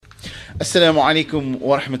Assalamu alaikum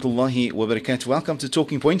wa rahmatullahi wa barakatuh. Welcome to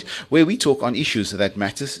Talking Point, where we talk on issues that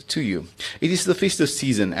matters to you. It is the festive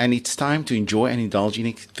season and it's time to enjoy and indulge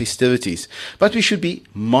in festivities. But we should be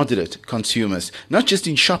moderate consumers, not just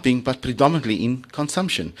in shopping, but predominantly in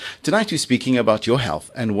consumption. Tonight we're speaking about your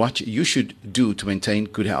health and what you should do to maintain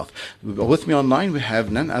good health. With me online we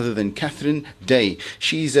have none other than Catherine Day.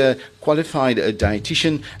 She's a qualified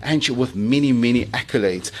dietitian and with many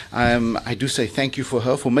accolades. I do say thank you for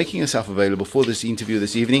her for making herself available for this interview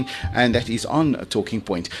this evening, and that is on Talking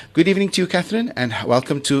Point. Good evening to you, Catherine, and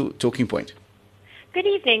welcome to Talking Point. Good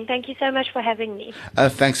evening. Thank you so much for having me.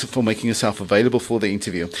 Thanks for making yourself available for the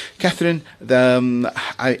interview. Catherine, when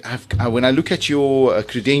I look at your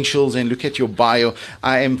credentials and look at your bio,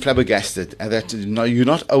 I am flabbergasted that you're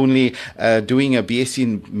not only doing a BSc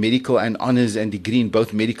in medical and honors and degree in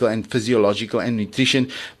both medical and physiological and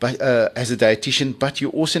nutrition, but as a dietitian, but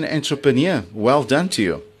you're also an entrepreneur. Well done to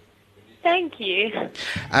you. Thank you.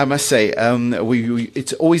 I must say,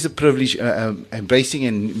 it's always a privilege embracing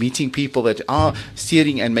and meeting people that are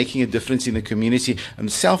steering and making a difference in the community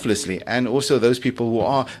selflessly, and also those people who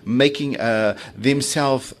are making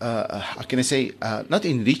themselves, how can I say, not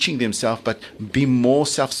enriching themselves, but be more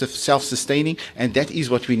self-sustaining, and that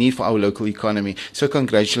is what we need for our local economy. So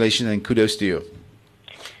congratulations and kudos to you.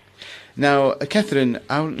 Now, Catherine,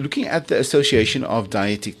 I'm looking at the Association of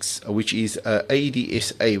Dietetics, which is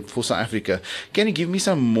ADSA for South Africa. Can you give me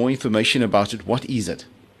some more information about it? What is it?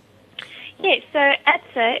 Yes, so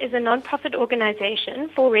ADSA is a non-profit organization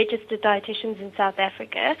for registered dietitians in South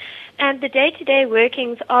Africa, and the day-to-day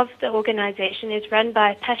workings of the organization is run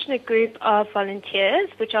by a passionate group of volunteers,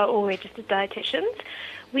 which are all registered dietitians.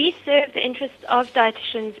 We serve the interests of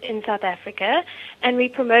dietitians in South Africa, and we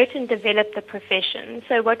promote and develop the profession.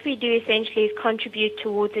 So what we do essentially is contribute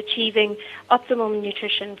towards achieving optimal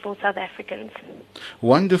nutrition for South Africans.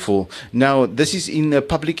 Wonderful. Now, this is in the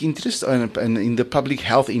public interest and in the public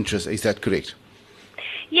health interest, is that correct?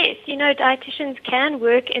 Yes, dietitians can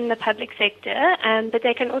work in the public sector, but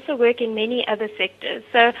they can also work in many other sectors.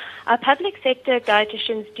 So our public sector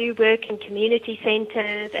dietitians do work in community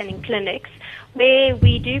centers and in clinics, where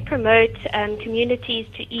we do promote communities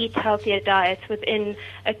to eat healthier diets within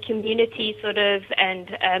a community sort of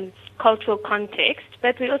and cultural context.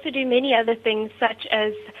 But we also do many other things, such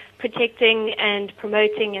as protecting and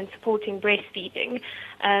promoting and supporting breastfeeding.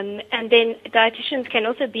 And then dietitians can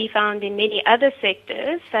also be found in many other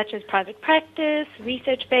sectors, such as private practice,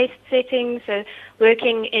 research-based settings, so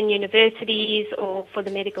working in universities or for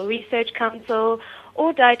the Medical Research Council,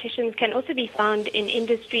 or dietitians can also be found in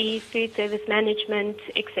industries, food service management,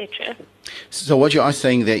 etc. So what you are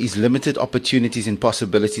saying, there is limited opportunities and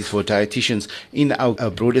possibilities for dietitians in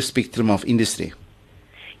our broader spectrum of industry.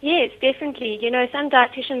 Yes, definitely. Some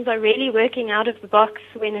dietitians are really working out of the box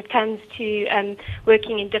when it comes to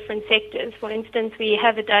working in different sectors. For instance, we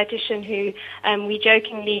have a dietitian who we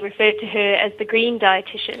jokingly refer to her as the green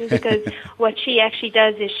dietitian, because what she actually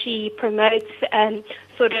does is she promotes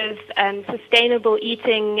sustainable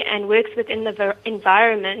eating and works within the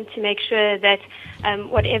environment to make sure that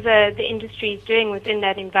whatever the industry is doing within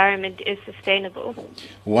that environment is sustainable.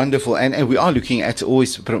 Wonderful. And we are looking at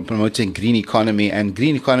always promoting green economy, and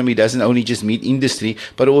green economy doesn't only just mean industry,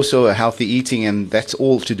 but also a healthy eating, and that's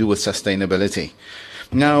all to do with sustainability.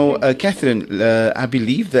 Now, Catherine, I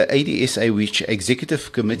believe the ADSA, which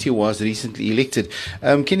Executive Committee was recently elected.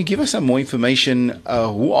 Can you give us some more information?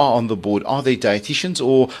 Who are on the board? Are they dietitians,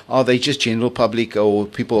 or are they just general public or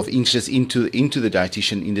people of interest into the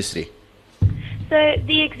dietitian industry? So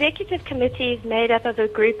the Executive Committee is made up of a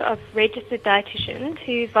group of registered dietitians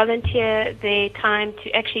who volunteer their time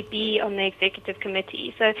to actually be on the Executive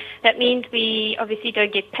Committee. So that means we obviously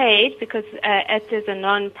don't get paid, because ADSA is a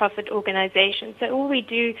non-profit organization. So all we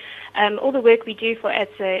do, all the work we do for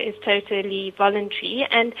ADSA is totally voluntary.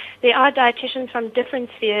 And there are dietitians from different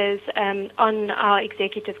spheres on our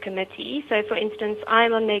Executive Committee. So for instance,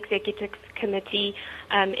 I'm on the Executive Committee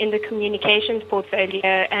in the communications portfolio,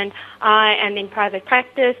 and I am in private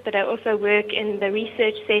practice, but I also work in the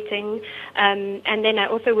research setting, and then I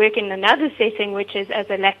also work in another setting, which is as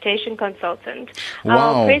a lactation consultant. Wow.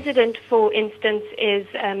 Our president, for instance, is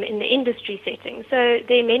in the industry setting. So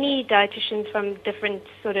there are many dietitians from different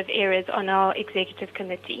sort of areas on our Executive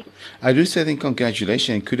Committee. I do say then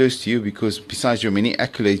congratulations and kudos to you, because besides your many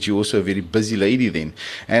accolades, you're also a very busy lady then.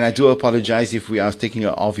 And I do apologize if we are taking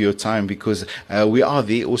of your time, because we are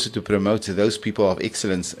there also to promote those people of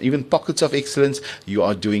excellence, even pockets of excellence. You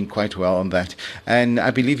are doing quite well on that. And I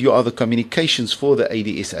believe you are the communications for the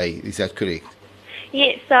ADSA. Is that correct?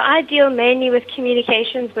 Yes, so I deal mainly with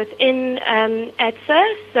communications within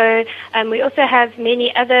ADSA. So we also have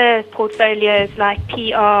many other portfolios like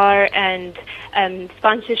PR and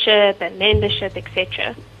sponsorship and membership,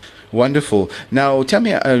 etc. Wonderful. Now, tell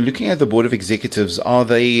me, looking at the Board of Executives, are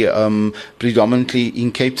they predominantly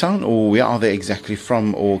in Cape Town, or where are they exactly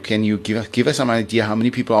from? Or can you give us some idea how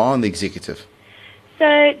many people are on the executive?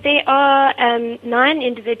 So there are 9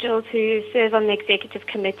 individuals who serve on the executive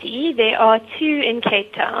committee. There are 2 in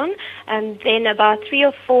Cape Town, and then about 3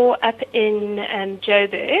 or 4 up in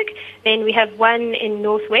Joburg. Then we have 1 in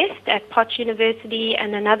Northwest at Potch University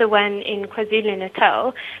and another one in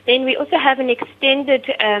KwaZulu-Natal. Then we also have an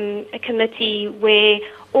extended committee where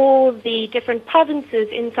all the different provinces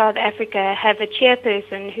in South Africa have a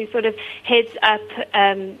chairperson who sort of heads up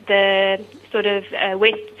the sort of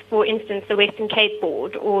West, for instance, the Western Cape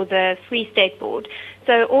Board or the Free State Board.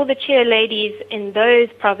 So all the chair ladies in those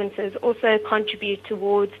provinces also contribute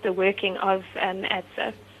towards the working of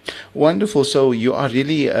ADSA. Wonderful. So you are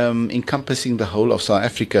really encompassing the whole of South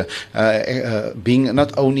Africa, being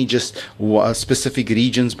not only just specific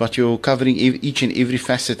regions, but you're covering each and every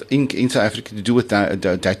facet in South Africa to do with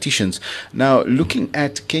dietitians. Now, looking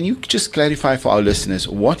at, can you just clarify for our listeners,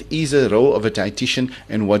 what is the role of a dietitian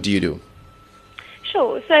and what do you do?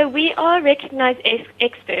 Sure. So we are recognized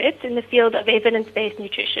experts in the field of evidence-based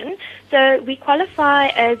nutrition. So we qualify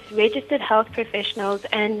as registered health professionals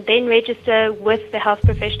and then register with the Health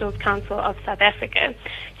Professionals Council of South Africa.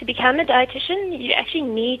 To become a dietitian, you actually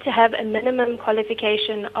need to have a minimum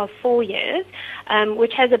qualification of 4 years,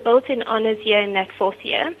 which has a built-in honors year in that 4th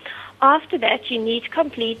year. After that, you need to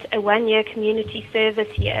complete a 1-year community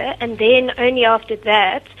service year, and then only after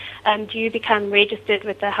that do you become registered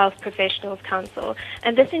with the Health Professionals Council.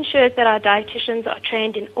 And this ensures that our dietitians are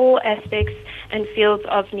trained in all aspects and fields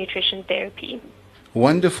of nutrition therapy.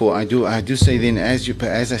 Wonderful. I do say then,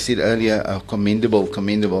 as I said earlier,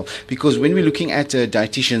 commendable, because when we're looking at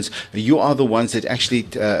dietitians, you are the ones that actually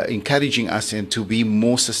encouraging us and to be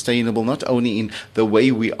more sustainable, not only in the way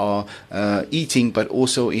we are eating, but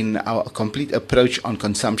also in our complete approach on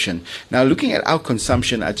consumption. Now, looking at our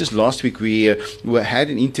consumption, just last week we had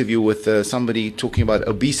an interview with somebody talking about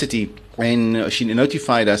obesity. And she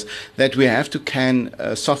notified us that we have to can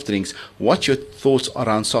soft drinks. What's your thoughts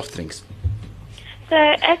around soft drinks? So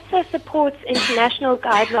ADSA supports international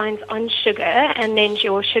guidelines on sugar and then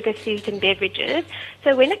your sugar foods and beverages.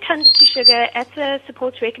 So when it comes to sugar, ADSA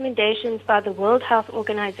supports recommendations by the World Health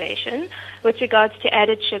Organization with regards to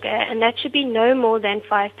added sugar, and that should be no more than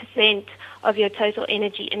 5% of your total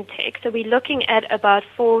energy intake. So we're looking at about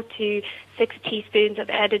 4 to 6 teaspoons of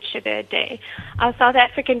added sugar a day. Our South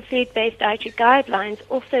African food-based dietary guidelines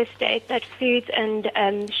also state that foods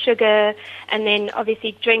and sugar and then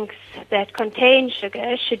obviously drinks that contain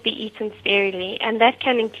sugar should be eaten sparingly, and that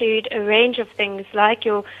can include a range of things like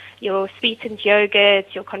your sweetened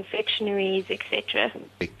yogurts, your confectionaries, etc.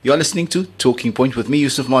 You're listening to Talking Point with me,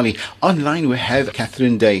 Yusuf Mali. Online we have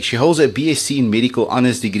Catherine Day. She holds a BSc in Medical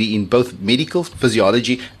Honours degree in both medical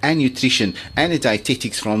physiology and nutrition and a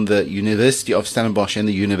dietetics from the University of Stellenbosch and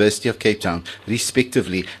the University of Cape Town,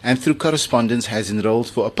 respectively, and through correspondence has enrolled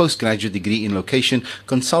for a postgraduate degree in location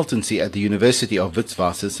consultancy at the University of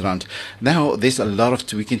Witwatersrand. Now, there's a lot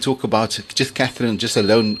of we can talk about just Catherine, just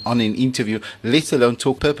alone on an interview, let alone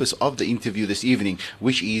talk purpose of the interview this evening,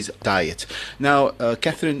 which is diet. Now,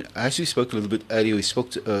 Catherine, as we spoke a little bit earlier, we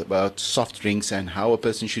spoke about soft drinks and how a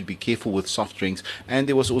person should be careful with soft drinks. And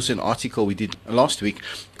there was also an article we did last week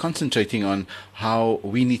concentrating on how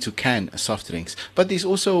we need to can soft drinks. But there's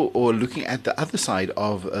also, or looking at the other side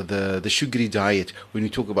of the sugary diet when we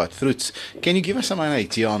talk about fruits. Can you give us some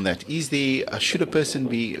idea on that? Should a person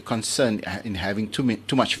be concerned in having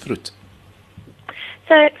too much fruit?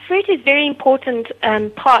 So fruit is a very important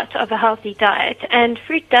part of a healthy diet, and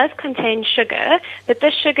fruit does contain sugar, but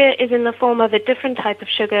this sugar is in the form of a different type of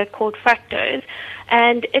sugar called fructose,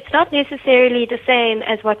 and it's not necessarily the same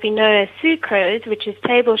as what we know as sucrose, which is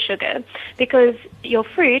table sugar, because your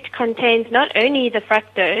fruit contains not only the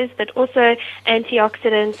fructose, but also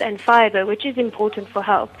antioxidants and fiber, which is important for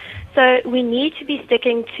health. So we need to be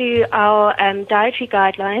sticking to our dietary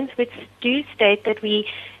guidelines, which do state that we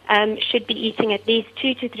should be eating at least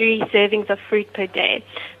 2 to 3 servings of fruit per day.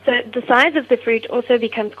 So the size of the fruit also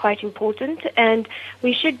becomes quite important, and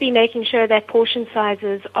we should be making sure that portion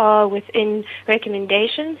sizes are within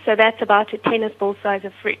recommendations. So that's about a tennis ball size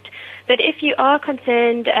of fruit. But if you are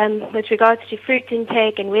concerned with regards to fruit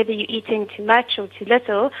intake and whether you're eating too much or too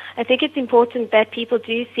little, I think it's important that people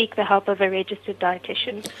do seek the help of a registered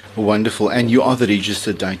dietitian. Wonderful. And you are the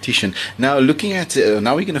registered dietitian. Now, looking at,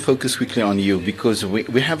 now we're going to focus quickly on you, because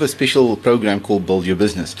we have have a special program called Build Your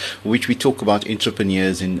Business, which we talk about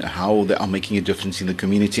entrepreneurs and how they are making a difference in the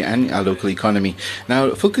community and our local economy.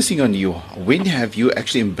 Now, focusing on you, when have you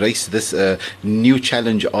actually embraced this new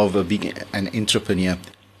challenge of being an entrepreneur?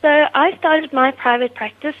 So I started my private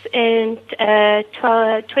practice in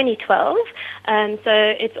 2012. So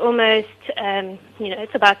it's almost,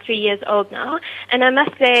 it's about 3 years old now. And I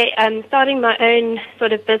must say, starting my own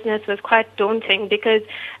sort of business was quite daunting because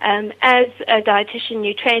as a dietitian,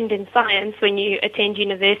 you're trained in science when you attend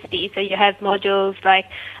university. So you have modules like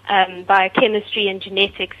biochemistry and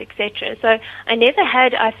genetics, etc. So I never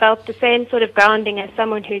had, I felt, the same sort of grounding as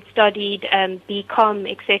someone who'd studied BCom,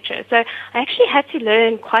 etc. So I actually had to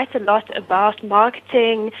learn quite a lot about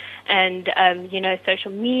marketing and,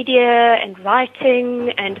 social media and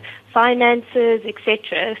writing and finances,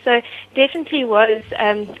 etc. So definitely was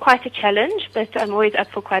quite a challenge, but I'm always up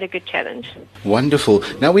for quite a good challenge. Wonderful.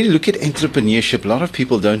 Now, when you look at entrepreneurship, a lot of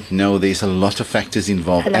people don't know there's a lot of factors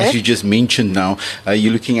involved. Hello? As you just mentioned now,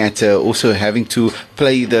 you're looking at also having to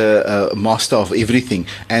play the master of everything.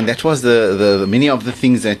 And that was the many of the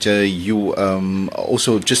things that you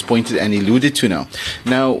also just pointed and alluded to now.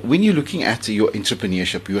 Now, when you're looking at your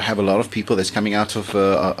entrepreneurship, you have a lot of people that's coming out of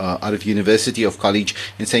university, of college,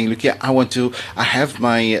 and saying, look, yeah, I have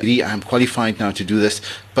my degree, I'm qualified now to do this,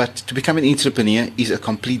 but to become an entrepreneur is a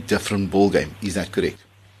complete different ballgame. Is that correct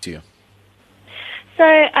to you? So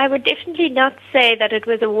I would definitely not say that it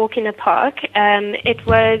was a walk in the park. It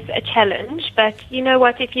was a challenge, but you know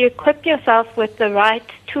what, if you equip yourself with the right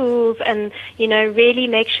tools and, really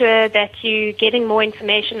make sure that you're getting more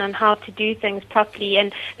information on how to do things properly,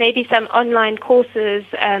 and maybe some online courses,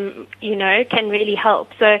 can really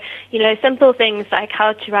help. So, simple things like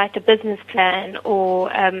how to write a business plan, or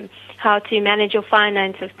how to manage your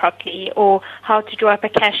finances properly, or how to draw up a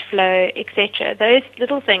cash flow, etc. Those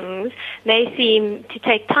little things may seem to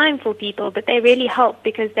take time for people, but they really help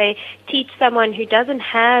because they teach someone who doesn't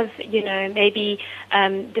have, maybe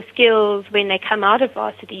the skills when they come out of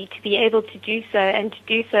varsity to be able to do so, and to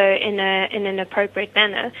do so in an appropriate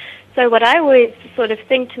manner. So what I always sort of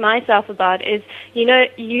think to myself about is,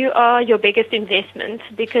 you are your biggest investment,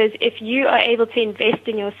 because if you are able to invest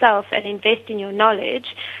in yourself and invest in your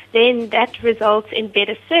knowledge, then that results in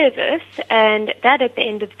better service, and that at the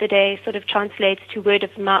end of the day sort of translates to word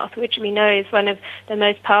of mouth, which we know is one of the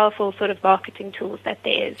most powerful sort of marketing tools that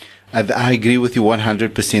there is. I agree with you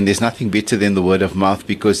 100%. There's nothing better than the word of mouth,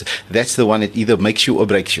 because that's the one that either makes you or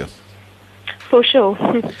breaks you. For sure.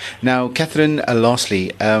 Now, Catherine,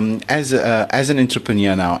 lastly, as an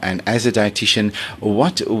entrepreneur now and as a dietitian,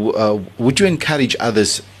 what would you encourage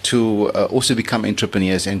others to also become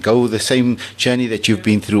entrepreneurs and go the same journey that you've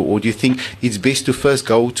been through? Or do you think it's best to first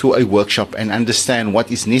go to a workshop and understand what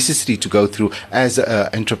is necessary to go through as an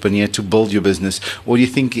entrepreneur to build your business? Or do you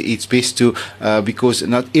think it's best to, because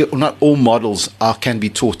not all models can be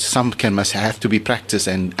taught, some must have to be practiced,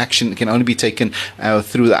 and action can only be taken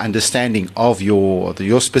through the understanding of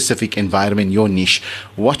your specific environment, your niche.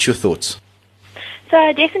 What's your thoughts? So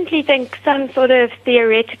I definitely think some sort of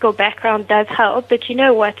theoretical background does help, but you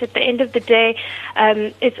know what, at the end of the day,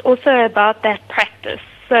 it's also about that practice.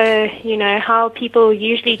 So, how people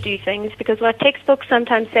usually do things, because what textbooks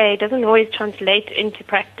sometimes say doesn't always translate into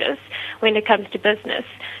practice when it comes to business.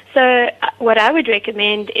 So what I would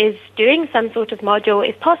recommend is doing some sort of module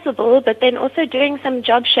if possible, but then also doing some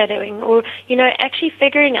job shadowing, or, actually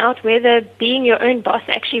figuring out whether being your own boss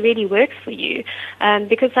actually really works for you.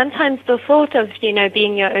 Because sometimes the thought of,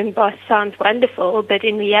 being your own boss sounds wonderful, but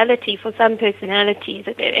in reality, for some personalities,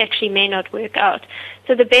 it actually may not work out.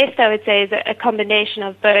 So the best, I would say, is a combination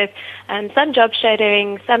of both, some job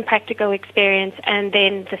shadowing, some practical experience, and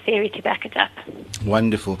then the theory to back it up.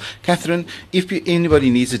 Wonderful. Catherine, if anybody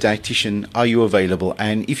needs a dietitian, are you available?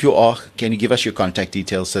 And if you are, can you give us your contact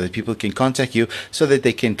details so that people can contact you so that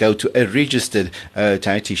they can go to a registered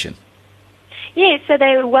dietitian? Yes, so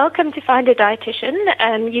they're welcome to find a dietitian.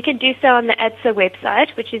 You can do so on the ADSA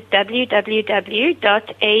website, which is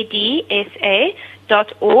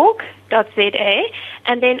www.adsa.org.za,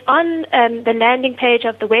 and then on the landing page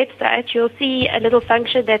of the website, you'll see a little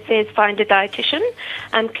function that says Find a Dietitian.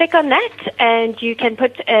 Click on that, and you can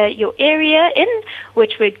put your area in,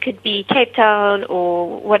 which could be Cape Town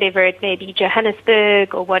or whatever it may be,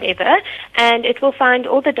 Johannesburg or whatever, and it will find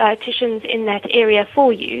all the dietitians in that area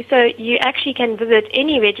for you. So you actually can visit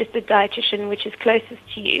any registered dietitian which is closest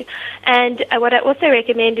to you. And what I also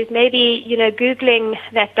recommend is maybe, Googling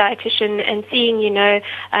that dietitian and seeing,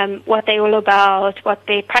 what they're all about, what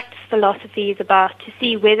their practice philosophy is about, to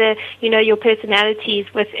see whether, your personalities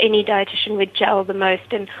with any dietitian would gel the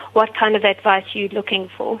most and what kind of advice you're looking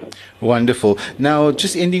for. Wonderful. Now,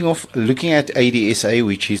 just ending off, looking at ADSA,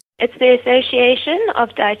 which is... It's the Association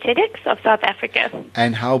of Dietetics of South Africa.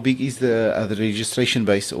 And how big is the registration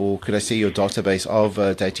base, or could I say your database of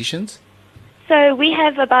dietitians? So we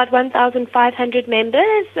have about 1,500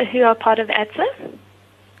 members who are part of ADSA.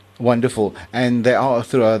 Wonderful. And they are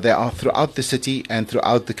throughout the city and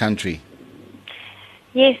throughout the country.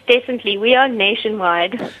 Yes, definitely. We are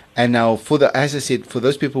nationwide. And now, as I said, for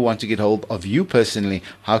those people who want to get hold of you personally,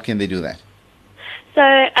 how can they do that? So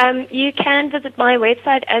you can visit my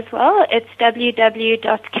website as well. It's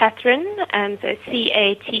www.catherine, so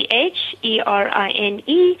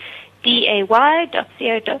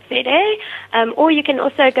CATHERINEDAY.co.za, or you can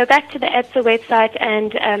also go back to the ADSA website,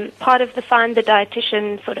 and part of the Find the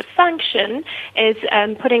Dietitian sort of function is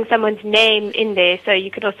putting someone's name in there. So you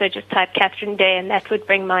could also just type Catherine Day, and that would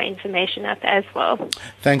bring my information up as well.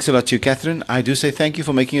 Thanks a lot to you, Catherine. I do say thank you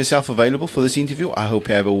for making yourself available for this interview. I hope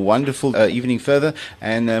you have a wonderful evening further,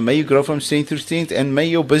 and may you grow from strength to strength, and may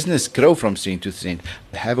your business grow from strength to strength.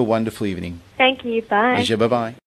 Have a wonderful evening. Thank you. Bye. Bye-bye.